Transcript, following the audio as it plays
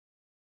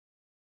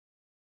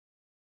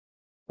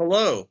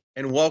Hello,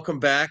 and welcome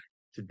back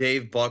to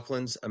Dave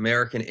Buckland's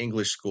American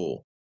English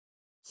School.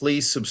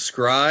 Please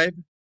subscribe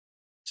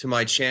to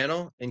my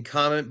channel and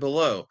comment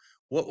below.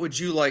 What would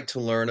you like to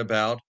learn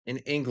about in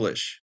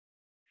English?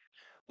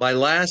 My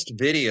last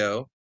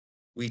video,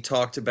 we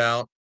talked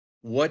about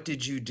what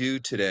did you do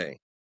today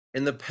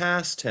in the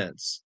past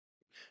tense.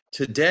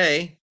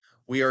 Today,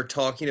 we are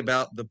talking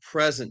about the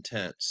present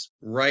tense,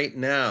 right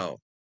now.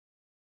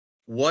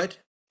 What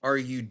are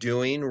you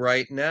doing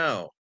right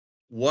now?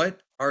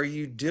 What are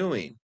you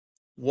doing?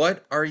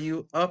 What are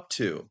you up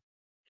to?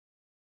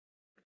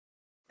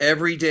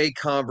 Everyday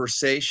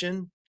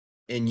conversation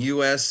in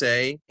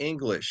USA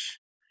English,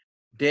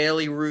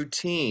 daily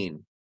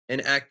routine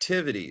and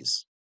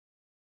activities.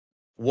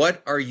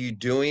 What are you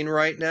doing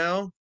right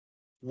now?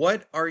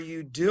 What are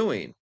you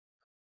doing?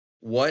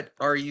 What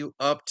are you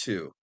up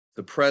to?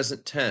 The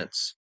present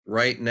tense,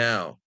 right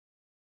now.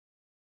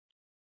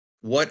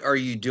 What are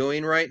you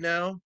doing right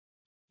now?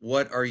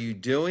 What are you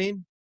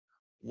doing?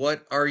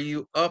 What are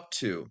you up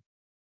to?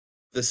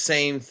 The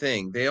same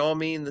thing. They all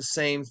mean the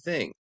same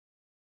thing.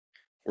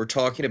 We're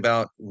talking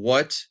about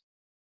what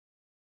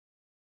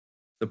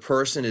the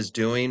person is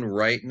doing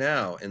right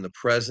now in the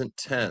present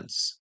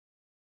tense.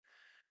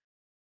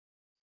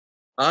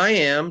 I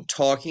am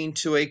talking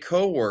to a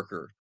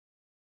coworker.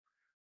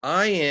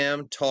 I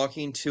am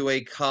talking to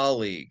a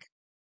colleague.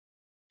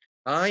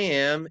 I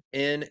am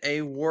in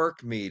a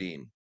work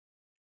meeting.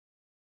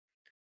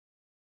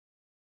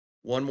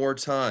 One more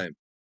time.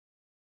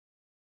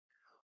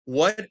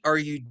 What are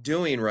you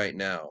doing right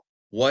now?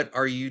 What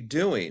are you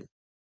doing?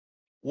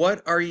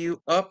 What are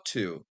you up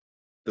to?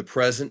 The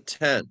present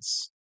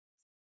tense.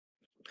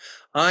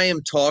 I am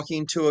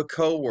talking to a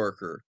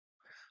coworker.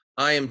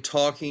 I am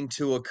talking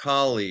to a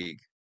colleague.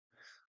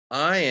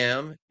 I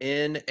am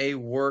in a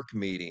work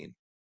meeting.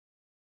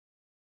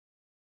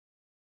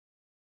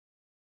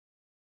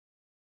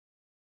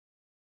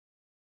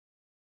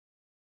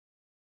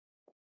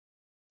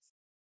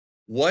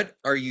 What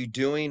are you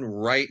doing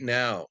right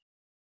now?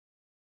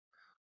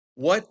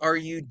 What are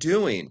you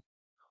doing?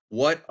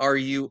 What are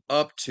you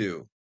up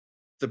to?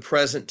 The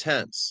present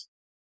tense.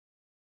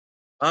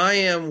 I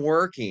am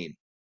working.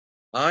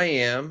 I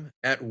am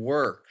at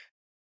work.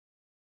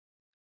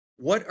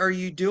 What are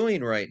you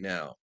doing right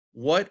now?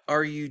 What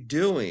are you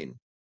doing?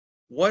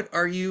 What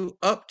are you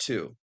up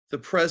to? The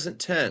present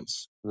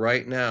tense,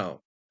 right now.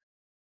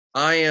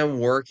 I am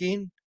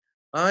working.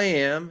 I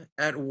am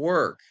at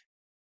work.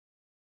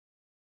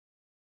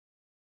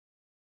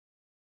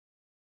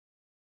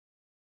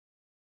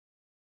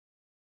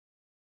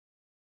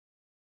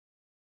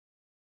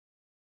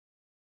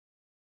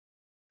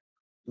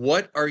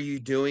 What are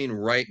you doing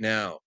right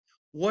now?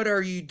 What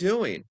are you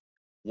doing?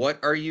 What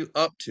are you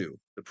up to?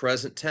 The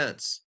present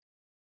tense.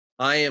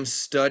 I am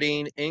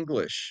studying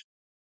English.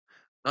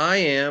 I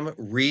am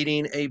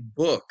reading a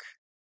book.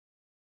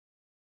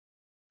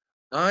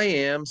 I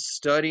am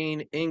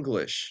studying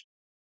English.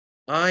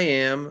 I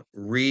am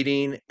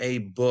reading a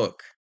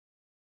book.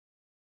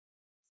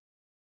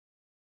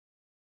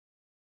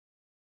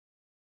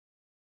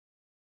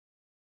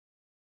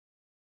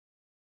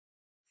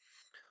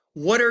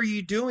 What are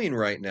you doing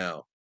right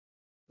now?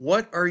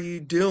 What are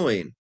you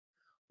doing?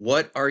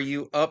 What are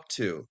you up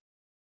to?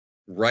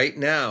 Right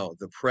now,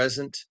 the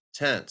present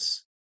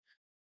tense.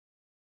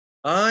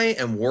 I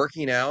am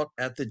working out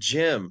at the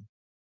gym.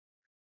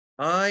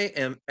 I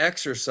am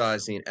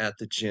exercising at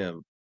the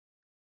gym.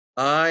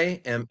 I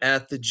am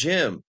at the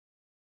gym.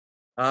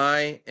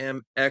 I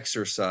am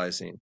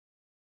exercising.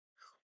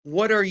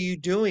 What are you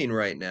doing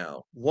right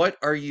now? What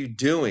are you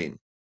doing?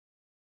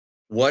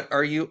 What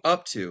are you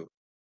up to?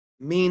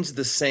 Means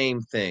the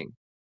same thing.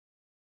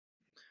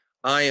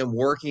 I am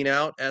working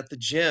out at the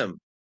gym.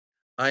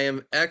 I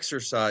am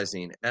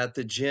exercising at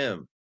the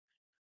gym.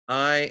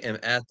 I am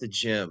at the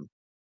gym.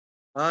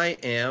 I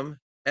am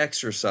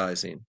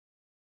exercising.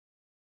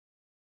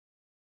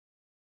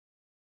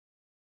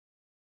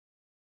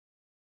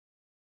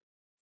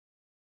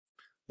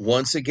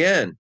 Once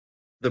again,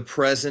 the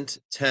present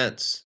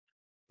tense.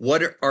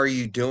 What are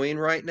you doing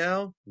right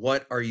now?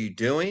 What are you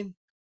doing?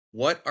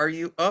 What are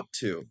you up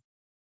to?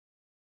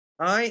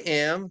 I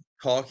am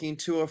talking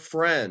to a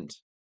friend.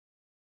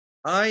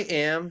 I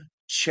am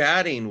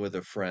chatting with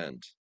a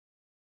friend.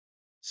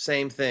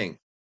 Same thing.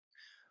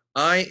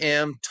 I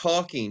am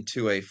talking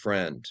to a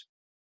friend.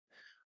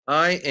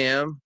 I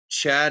am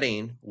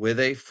chatting with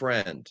a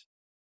friend.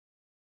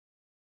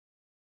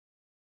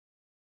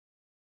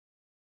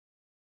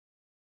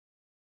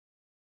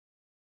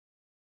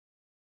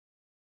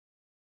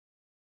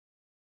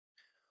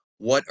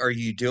 What are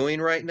you doing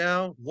right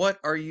now? What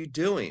are you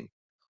doing?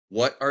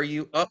 What are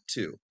you up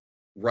to?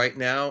 Right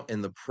now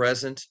in the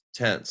present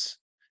tense.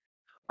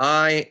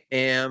 I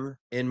am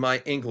in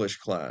my English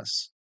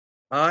class.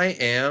 I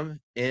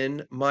am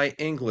in my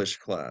English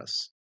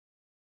class.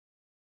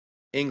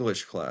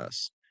 English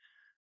class.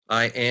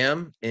 I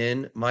am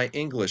in my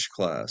English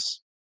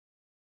class.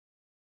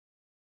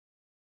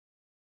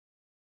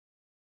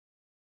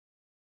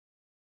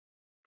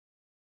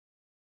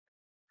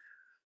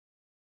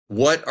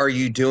 What are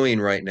you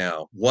doing right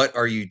now? What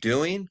are you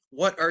doing?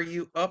 What are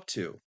you up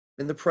to?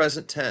 In the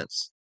present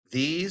tense,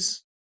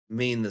 these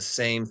mean the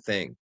same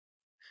thing.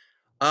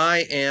 I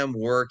am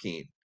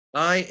working.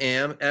 I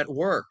am at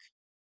work.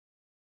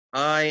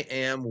 I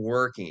am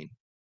working.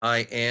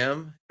 I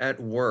am at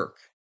work.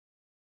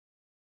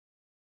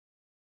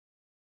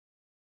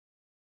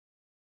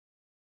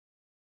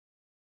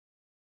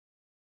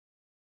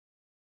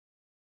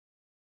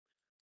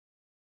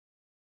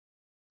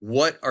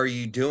 What are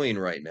you doing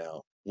right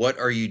now? What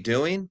are you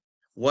doing?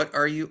 What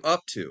are you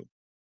up to?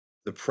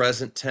 The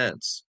present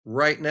tense,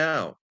 right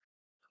now.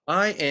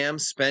 I am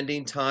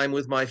spending time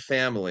with my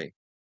family.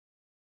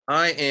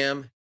 I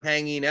am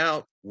hanging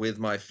out with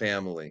my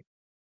family.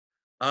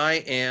 I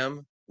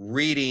am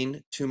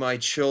reading to my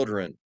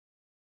children.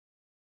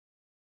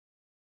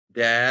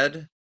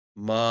 Dad,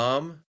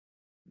 mom,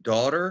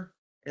 daughter,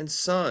 and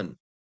son.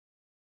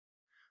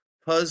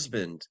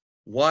 Husband,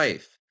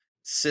 wife,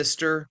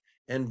 sister,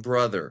 and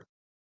brother.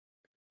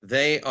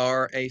 They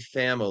are a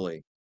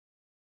family.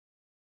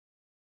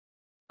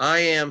 I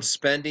am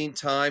spending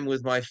time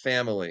with my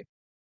family.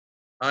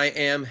 I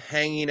am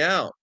hanging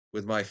out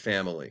with my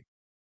family.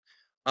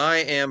 I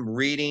am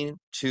reading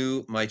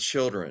to my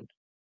children.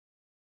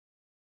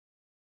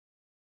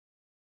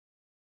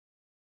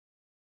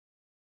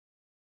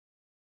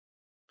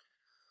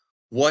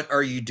 What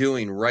are you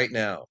doing right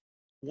now?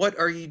 What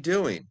are you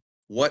doing?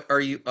 What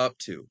are you up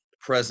to?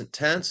 Present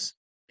tense,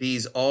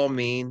 these all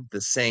mean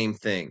the same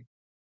thing.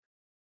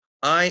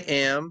 I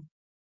am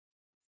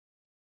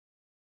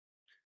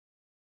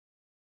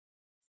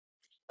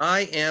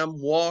I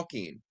am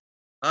walking.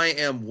 I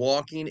am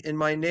walking in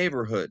my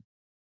neighborhood.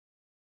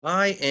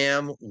 I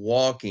am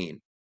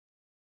walking.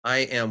 I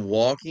am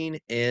walking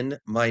in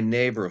my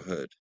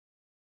neighborhood.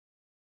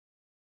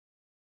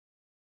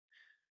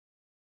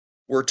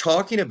 We're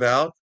talking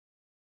about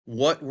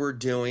what we're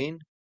doing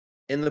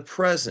in the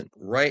present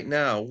right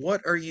now.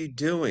 What are you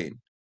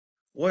doing?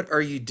 What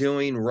are you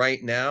doing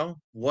right now?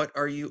 What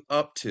are you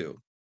up to?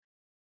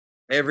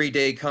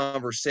 Everyday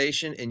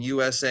conversation in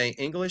USA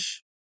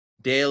English,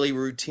 daily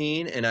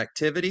routine and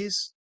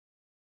activities.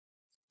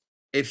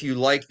 If you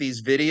like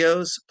these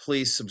videos,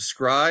 please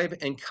subscribe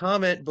and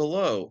comment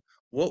below.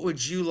 What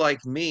would you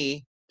like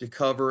me to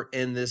cover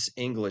in this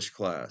English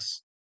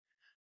class?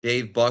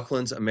 Dave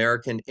Buckland's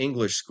American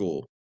English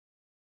School.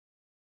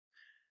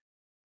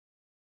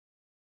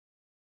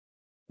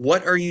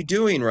 What are you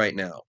doing right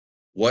now?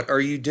 What are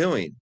you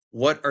doing?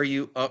 What are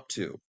you up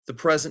to? The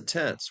present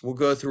tense. We'll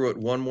go through it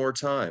one more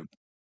time.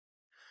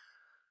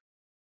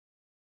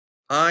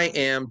 I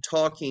am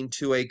talking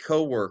to a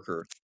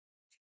coworker.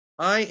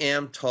 I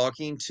am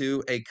talking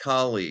to a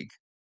colleague.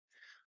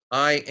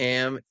 I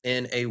am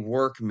in a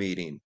work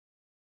meeting.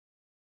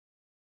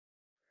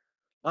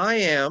 I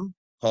am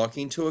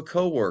talking to a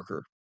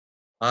coworker.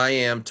 I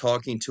am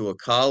talking to a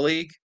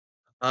colleague.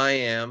 I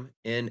am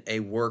in a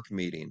work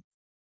meeting.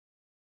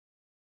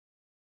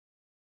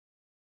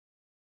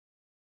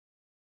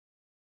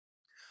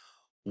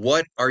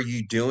 What are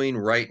you doing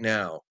right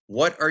now?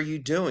 What are you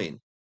doing?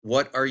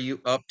 What are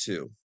you up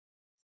to?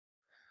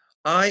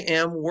 I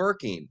am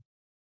working.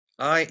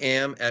 I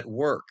am at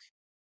work.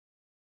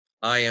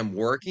 I am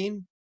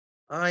working.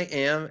 I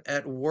am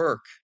at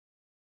work.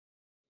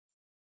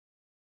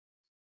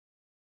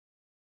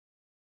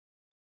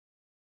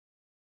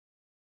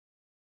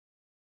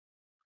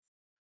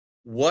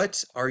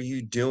 What are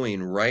you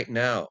doing right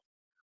now?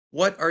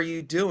 What are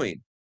you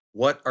doing?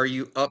 What are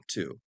you up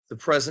to? The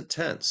present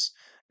tense.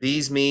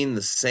 These mean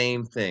the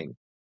same thing.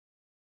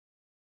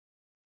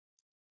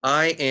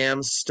 I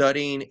am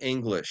studying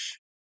English.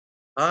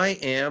 I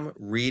am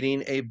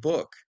reading a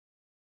book.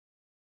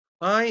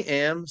 I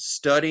am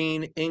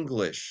studying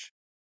English.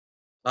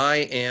 I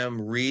am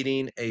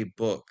reading a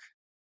book.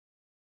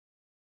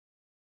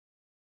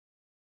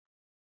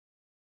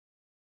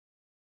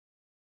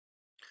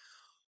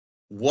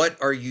 What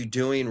are you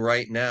doing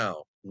right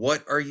now?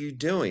 What are you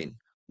doing?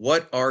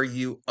 What are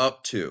you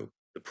up to?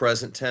 The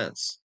present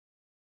tense,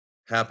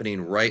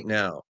 happening right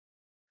now.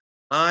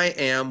 I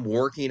am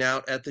working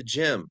out at the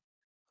gym.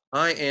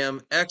 I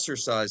am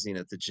exercising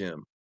at the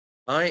gym.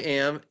 I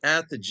am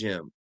at the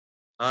gym.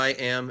 I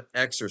am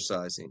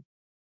exercising.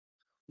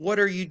 What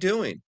are you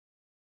doing?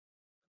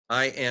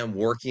 I am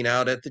working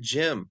out at the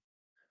gym.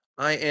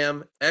 I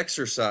am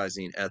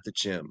exercising at the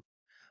gym.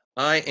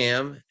 I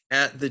am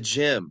at the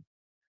gym.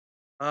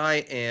 I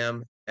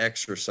am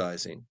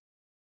exercising.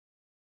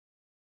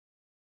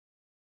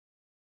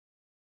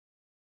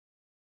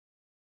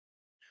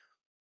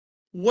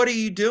 What are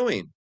you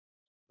doing?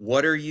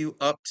 What are you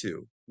up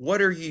to? What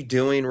are you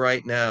doing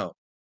right now?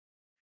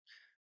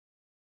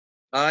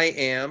 I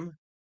am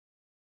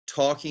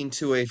talking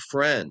to a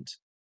friend.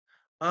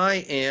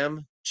 I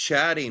am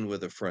chatting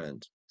with a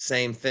friend.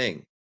 Same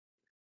thing.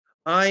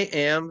 I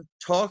am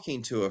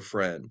talking to a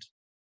friend.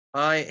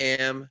 I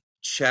am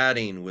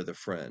chatting with a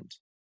friend.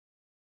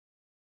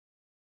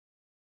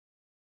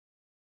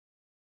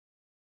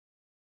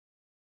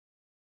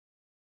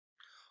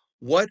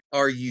 What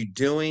are you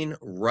doing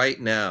right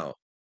now?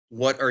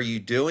 What are you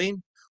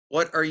doing?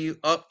 What are you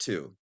up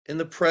to in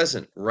the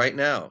present right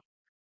now?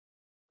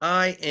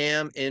 I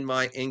am in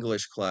my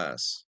English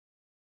class.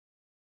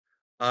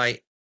 I,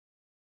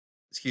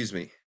 excuse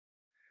me,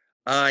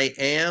 I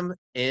am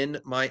in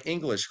my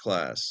English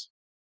class.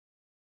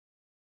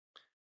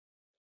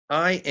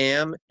 I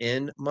am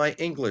in my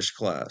English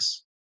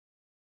class.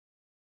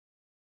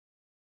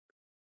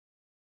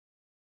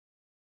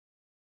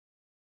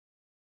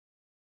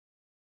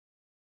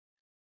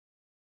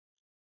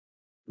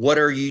 What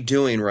are you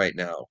doing right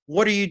now?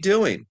 What are you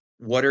doing?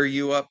 What are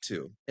you up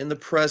to in the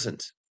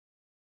present?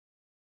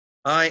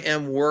 I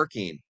am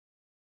working.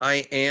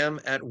 I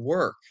am at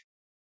work.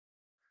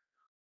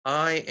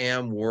 I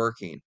am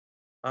working.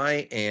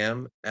 I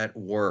am at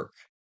work.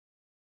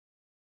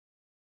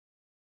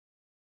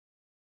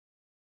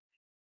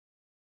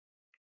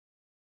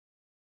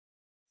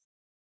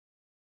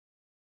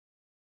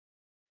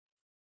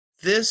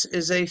 This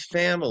is a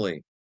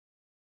family.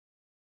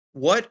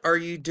 What are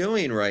you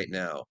doing right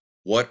now?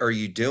 What are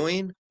you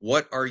doing?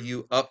 What are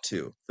you up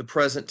to? The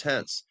present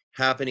tense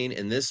happening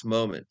in this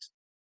moment.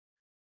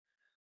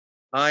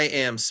 I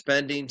am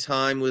spending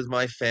time with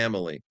my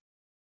family.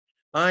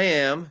 I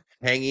am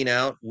hanging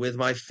out with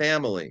my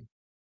family.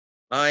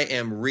 I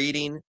am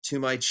reading to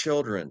my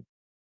children.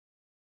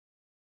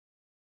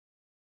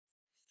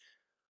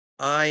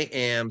 I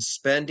am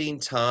spending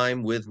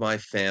time with my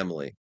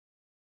family.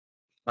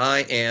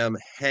 I am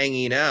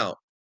hanging out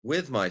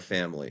with my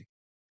family.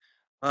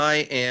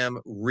 I am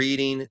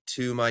reading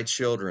to my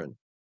children.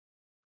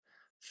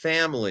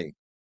 Family,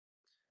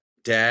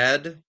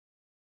 dad,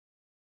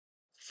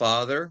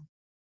 father,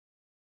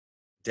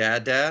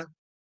 dada,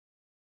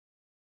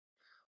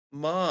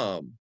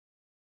 mom,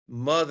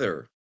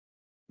 mother,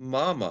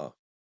 mama,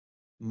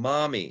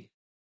 mommy,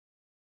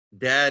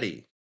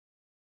 daddy,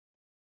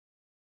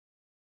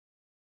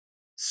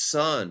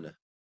 son,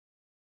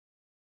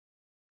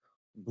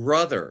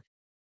 brother,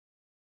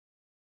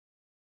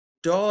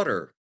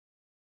 daughter,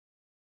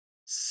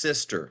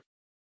 sister.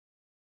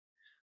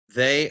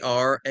 They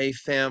are a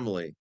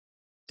family.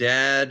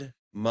 Dad,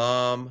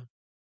 mom,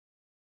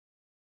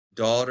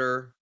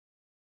 daughter,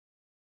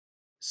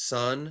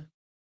 son,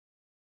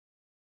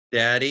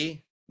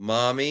 daddy,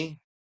 mommy,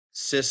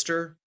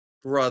 sister,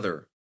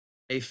 brother,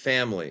 a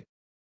family.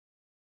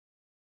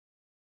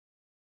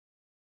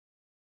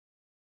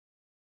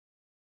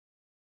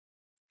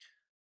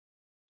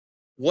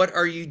 What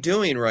are you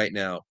doing right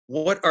now?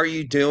 What are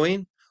you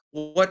doing?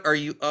 What are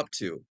you up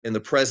to in the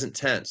present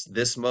tense,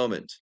 this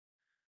moment?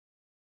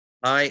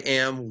 I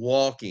am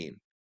walking.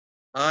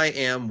 I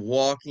am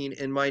walking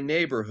in my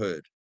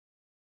neighborhood.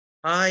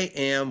 I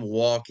am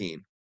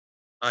walking.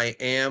 I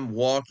am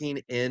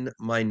walking in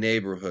my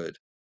neighborhood.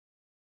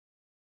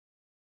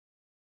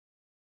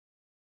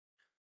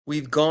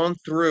 We've gone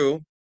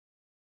through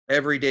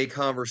everyday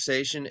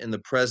conversation in the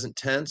present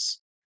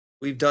tense.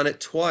 We've done it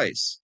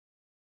twice.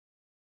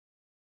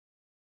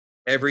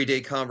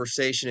 Everyday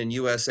conversation in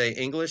USA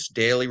English,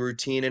 daily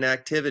routine and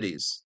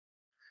activities.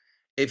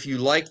 If you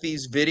like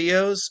these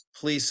videos,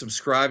 please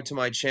subscribe to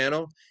my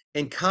channel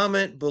and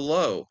comment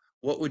below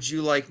what would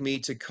you like me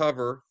to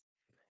cover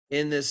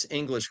in this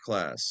English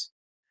class.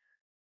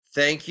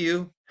 Thank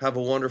you. Have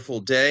a wonderful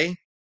day.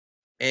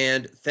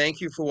 And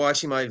thank you for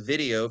watching my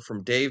video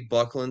from Dave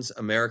Buckland's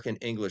American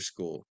English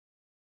School.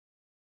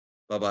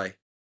 Bye-bye.